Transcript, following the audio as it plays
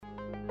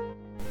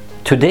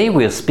Today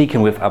we are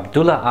speaking with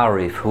Abdullah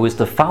Arif, who is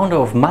the founder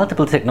of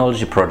multiple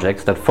technology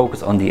projects that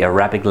focus on the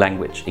Arabic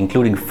language,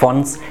 including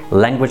fonts,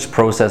 language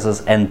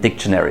processors and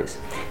dictionaries.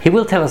 He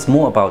will tell us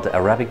more about the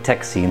Arabic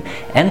tech scene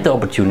and the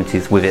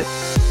opportunities with it.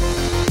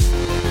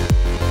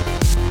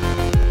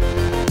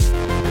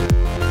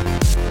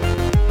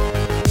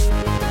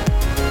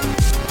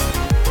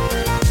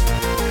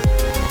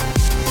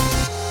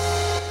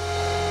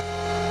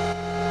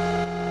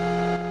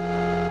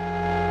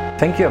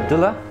 Thank you,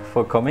 Abdullah,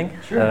 for coming.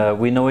 Sure.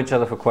 We know each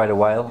other for quite a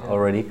while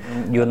already.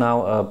 You're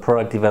now a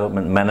product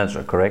development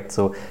manager, correct?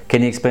 So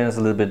can you explain us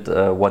a little bit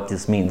what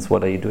this means?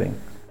 What are you doing?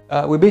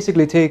 We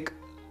basically take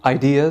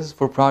ideas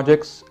for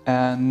projects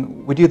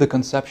and we do the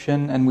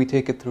conception and we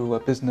take it through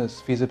a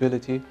business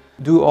feasibility,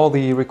 do all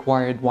the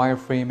required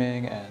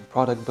wireframing and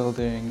product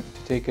building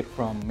to take it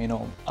from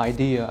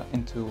idea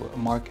into a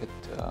market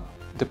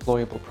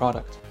deployable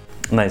product.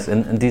 Nice.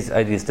 And these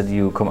ideas that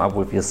you come up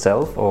with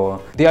yourself, or?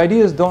 The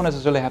ideas don't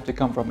necessarily have to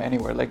come from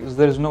anywhere.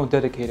 There's no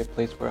dedicated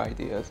place for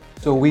ideas.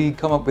 So we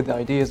come up with the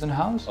ideas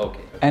in-house.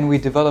 Okay. And we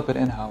develop it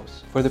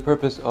in-house for the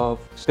purpose of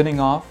spinning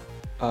off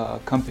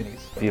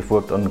companies. You've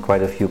worked on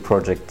quite a few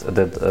projects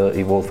that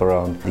evolve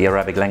around the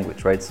Arabic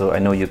language, right? So I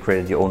know you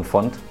created your own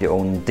font, your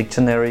own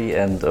dictionary,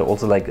 and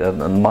also like a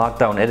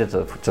markdown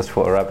editor just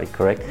for Arabic,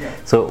 correct? Yeah.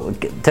 So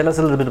tell us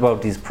a little bit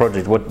about these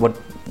projects. What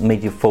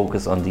made you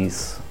focus on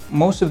these?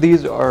 Most of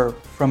these are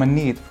from a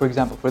need, for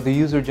example, for the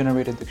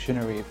user-generated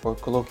dictionary for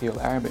colloquial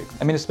Arabic.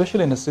 I mean,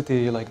 especially in a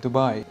city like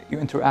Dubai, you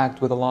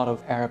interact with a lot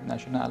of Arab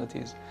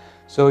nationalities.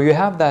 So you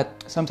have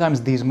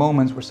sometimes these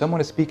moments where someone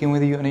is speaking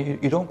with you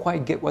and you don't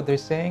quite get what they're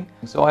saying.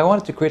 So I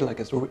wanted to create like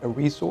a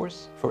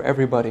resource for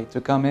everybody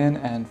to come in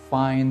and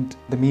find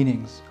the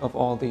meanings of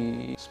all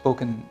the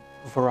spoken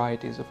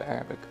varieties of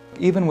Arabic.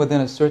 Even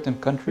within a certain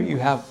country, you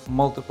have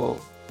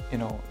multiple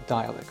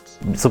dialects.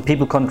 So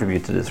people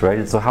contribute to this,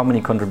 right? So how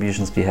many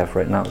contributions do you have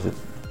right now? Is it?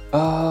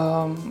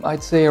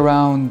 I'd say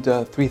around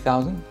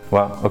 3,000.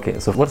 Wow, okay.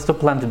 So what's the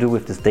plan to do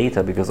with this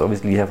data? Because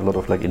obviously you have a lot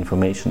of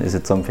information. Is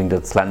it something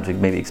that's planned to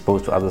maybe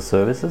expose to other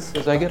services?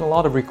 Because I get a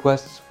lot of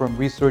requests from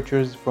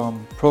researchers,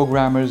 from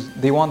programmers.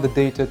 They want the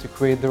data to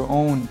create their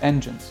own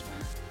engines.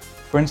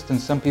 For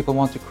instance, some people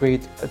want to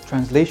create a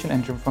translation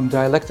engine from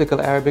dialectical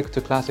Arabic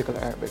to classical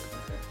Arabic.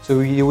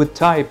 So you would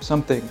type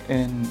something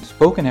in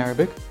spoken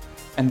Arabic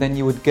and then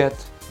you would get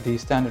the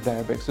standard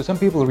Arabic. So some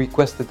people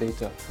request the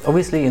data.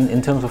 Obviously,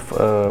 in terms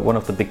of one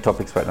of the big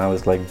topics right now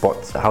is like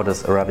bots. How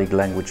does Arabic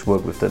language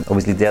work with them?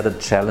 Obviously, the other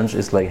challenge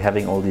is like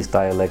having all these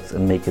dialects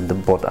and making the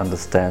bot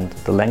understand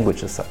the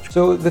language as such.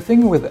 So the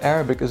thing with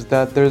Arabic is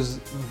that there's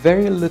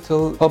very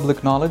little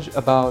public knowledge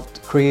about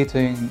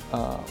creating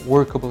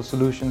workable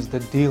solutions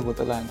that deal with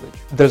the language.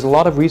 There's a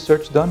lot of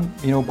research done,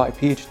 by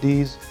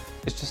PhDs.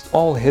 It's just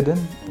all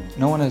hidden.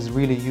 No one has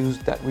really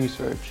used that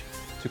research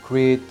to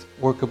create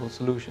workable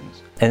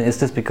solutions. And is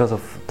this because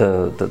of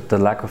the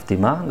lack of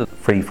demand?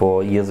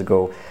 3-4 years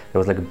ago, there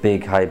was like a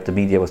big hype. The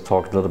media was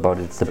talking a lot about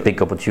it. It's a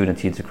big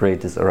opportunity to create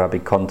this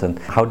Arabic content.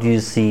 How do you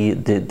see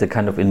the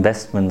kind of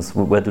investments?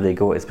 Where do they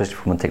go, especially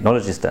from a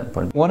technology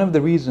standpoint? One of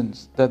the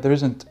reasons that there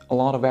isn't a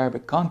lot of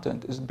Arabic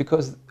content is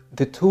because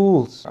the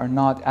tools are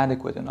not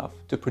adequate enough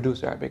to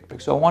produce Arabic.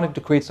 So I wanted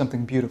to create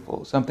something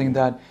beautiful, something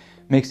that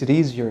makes it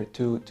easier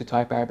to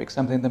type Arabic,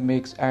 something that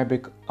makes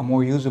Arabic a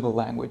more usable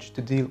language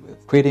to deal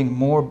with. Creating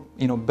more,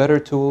 better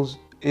tools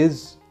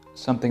is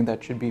something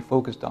that should be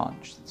focused on,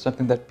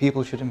 something that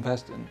people should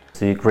invest in.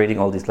 So you're creating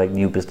all these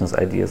new business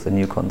ideas and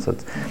new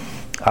concepts.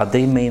 Are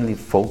they mainly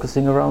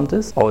focusing around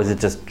this, or is it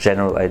just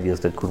general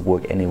ideas that could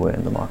work anywhere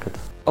in the market?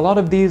 A lot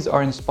of these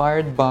are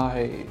inspired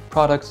by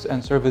products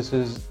and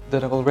services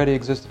that have already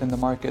existed in the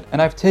market,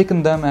 and I've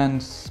taken them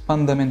and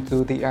spun them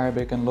into the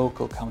Arabic and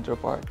local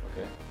counterpart.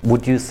 Okay.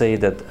 Would you say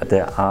that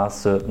there are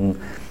certain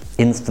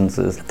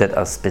instances that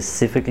are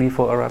specifically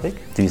for Arabic?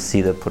 Do you see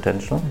that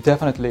potential?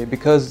 Definitely,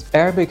 because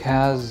Arabic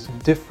has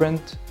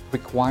different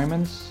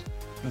requirements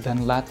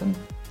than Latin.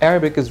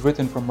 Arabic is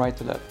written from right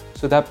to left,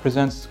 so that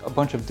presents a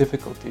bunch of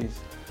difficulties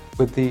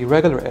with the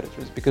regular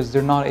editors because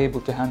they're not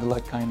able to handle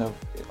that kind of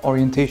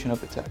orientation of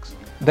the text.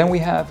 Then we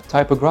have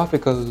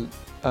typographical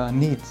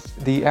needs.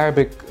 The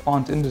Arabic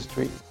font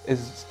industry is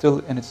still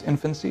in its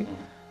infancy.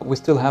 We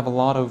still have a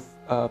lot of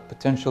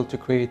potential to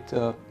create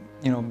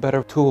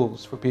better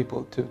tools for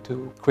people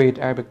to create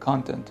Arabic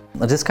content.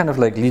 This kind of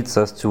leads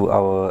us to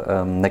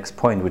our next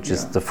point, which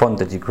is the font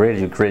that you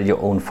created. You created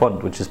your own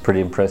font, which is pretty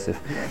impressive.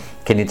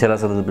 Can you tell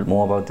us a little bit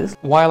more about this?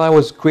 While I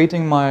was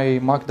creating my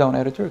markdown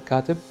editor,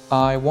 Katib,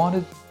 I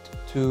wanted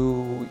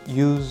to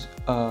use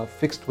a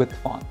fixed width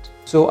font.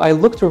 So I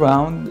looked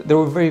around, there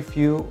were very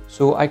few,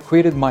 so I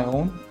created my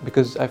own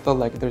because I felt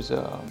like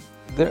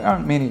there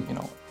aren't many,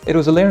 It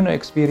was a learning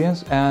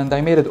experience and I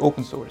made it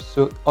open source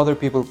so other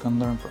people can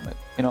learn from it.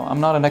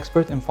 I'm not an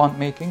expert in font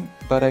making,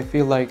 but I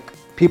feel like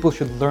people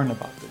should learn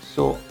about this.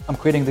 So I'm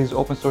creating these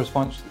open source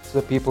fonts so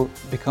that people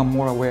become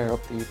more aware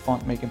of the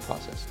font making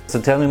process.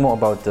 So tell me more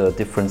about the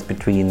difference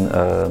between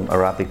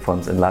Arabic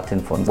fonts and Latin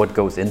fonts. What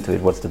goes into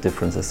it? What's the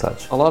difference as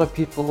such? A lot of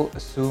people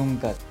assume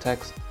that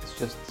text is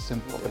just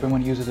simple.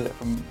 Everyone uses it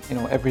from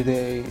every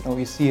day.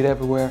 You see it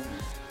everywhere.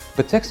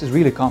 But text is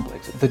really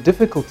complex. The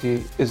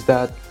difficulty is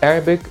that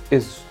Arabic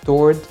is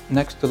stored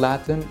next to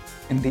Latin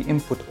in the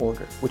input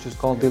order, which is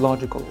called the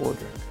logical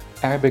order.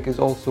 Arabic is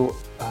also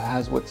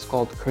has what's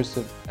called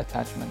cursive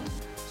attachment.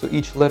 So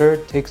each letter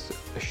takes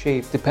a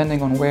shape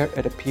depending on where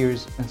it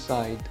appears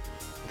inside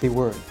the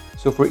word.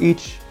 So for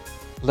each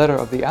letter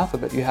of the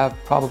alphabet, you have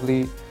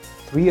probably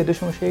 3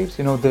 additional shapes,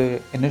 the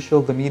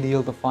initial, the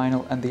medial, the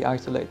final, and the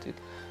isolated.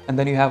 And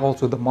then you have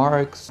also the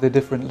marks, the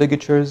different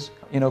ligatures,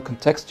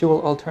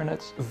 contextual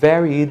alternates,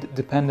 varied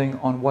depending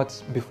on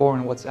what's before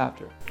and what's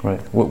after.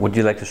 Right. Would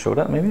you like to show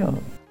that maybe?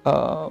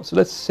 Or? So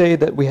let's say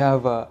that we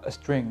have a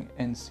string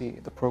in C,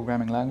 the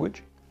programming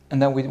language.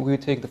 And then we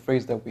take the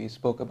phrase that we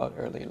spoke about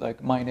earlier,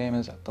 like, my name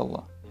is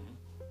Abdullah.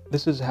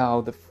 This is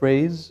how the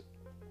phrase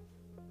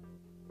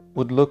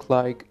would look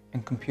like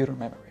in computer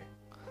memory.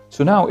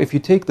 So now if you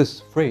take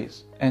this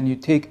phrase and you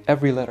take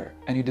every letter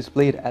and you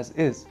display it as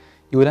is,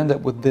 you would end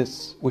up with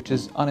this, which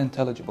is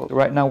unintelligible.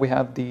 Right now we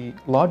have the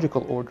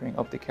logical ordering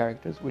of the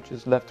characters, which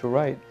is left to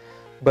right,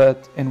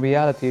 but in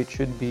reality it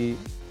should be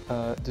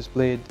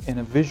displayed in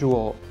a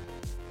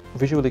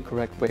visually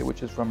correct way,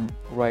 which is from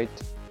right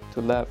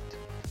to left.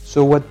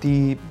 So what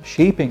the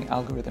shaping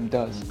algorithm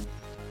does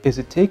is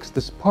it takes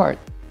this part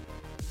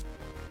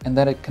and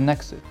then it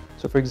connects it.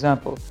 So for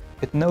example,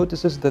 it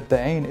notices that the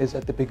ain is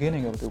at the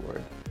beginning of the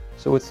word.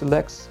 So it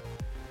selects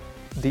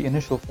the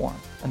initial form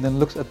and then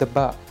looks at the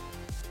ba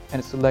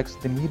and it selects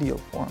the medial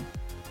form.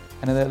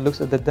 And then it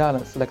looks at the dal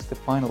and it selects the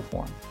final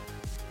form.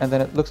 And then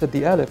it looks at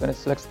the alif and it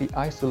selects the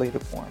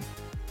isolated form.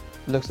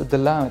 It looks at the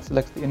lam, it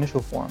selects the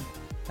initial form.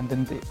 And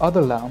then the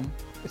other lam,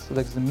 it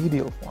selects the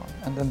medial form,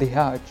 and then the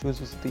ha, it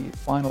chooses the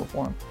final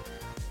form.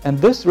 And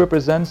this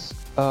represents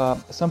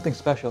something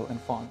special in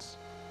fonts,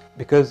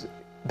 because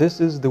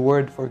this is the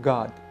word for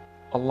God,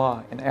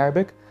 Allah in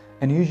Arabic,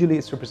 and usually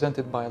it's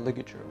represented by a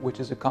ligature, which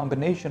is a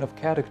combination of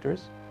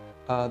characters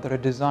that are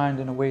designed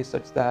in a way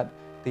such that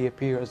they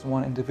appear as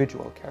one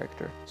individual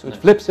character. So it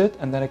flips it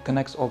and then it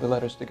connects all the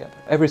letters together.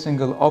 Every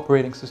single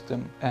operating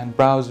system and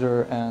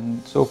browser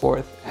and so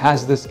forth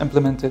has this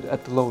implemented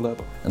at the low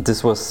level. And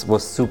this was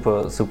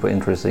super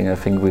interesting. I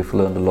think we've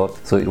learned a lot.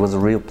 So it was a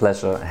real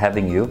pleasure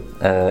having you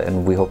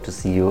and we hope to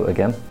see you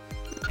again.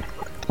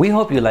 We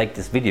hope you liked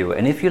this video,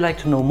 and if you'd like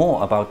to know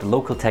more about the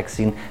local tech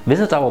scene,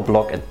 visit our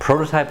blog at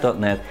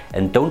prototype.net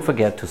and don't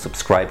forget to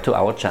subscribe to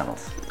our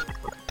channels.